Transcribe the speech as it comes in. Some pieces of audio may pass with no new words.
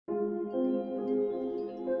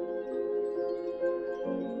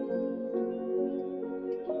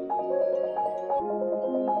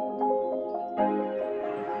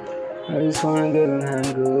I just wanna get a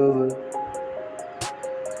hangover,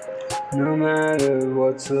 no matter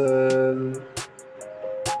whatsoever.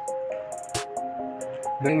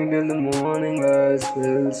 Bring it till the morning, lights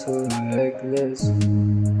feel so reckless.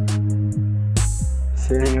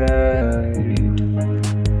 Feeling right.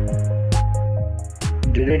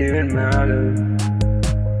 Did it even matter?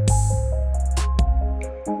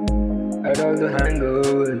 At all the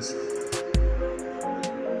hangovers,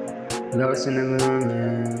 lost in the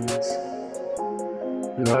moments,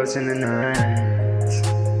 lost in the nights,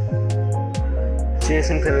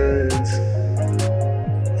 chasing colors,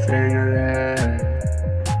 feeling alive.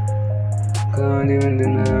 Can't even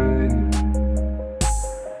deny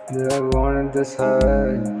that I wanted this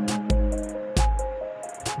high.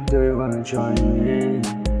 Do you wanna join me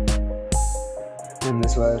in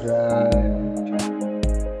this wild ride?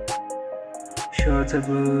 Shorts are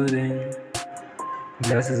boarding,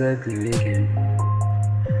 glasses are clicking,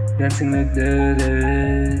 dancing like there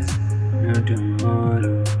is no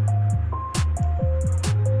tomorrow.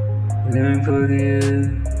 Living for the year,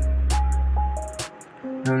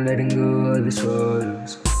 not letting go of the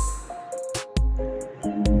sorrows.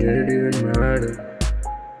 Did it even matter?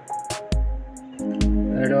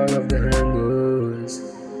 At all of the hangovers,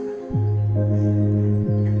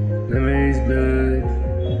 memories blurred,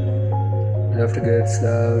 love to get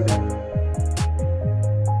louder.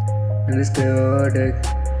 In this chaotic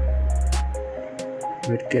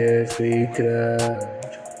but carefree crowd,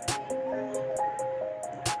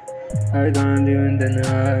 I can't even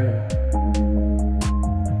deny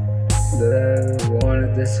that I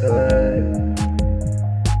wanted this high.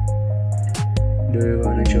 Do you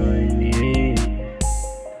wanna join me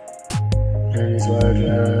in this wild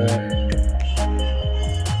ride?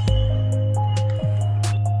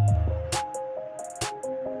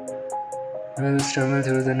 I'll stumble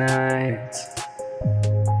through the nights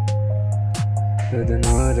with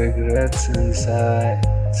no regrets in sight,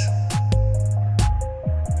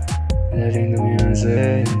 letting the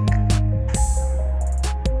music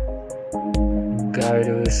guide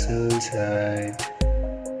over suicide.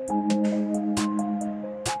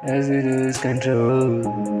 As we lose control,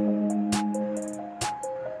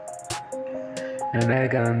 and I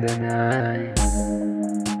can't deny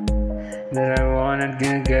that I wanna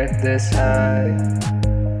get this high.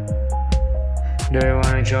 Do you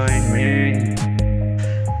wanna join me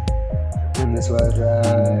in this wild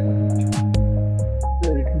ride?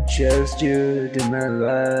 Let it just you to my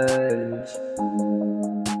life.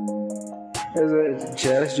 Let it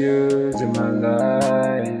just you to my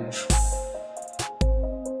life.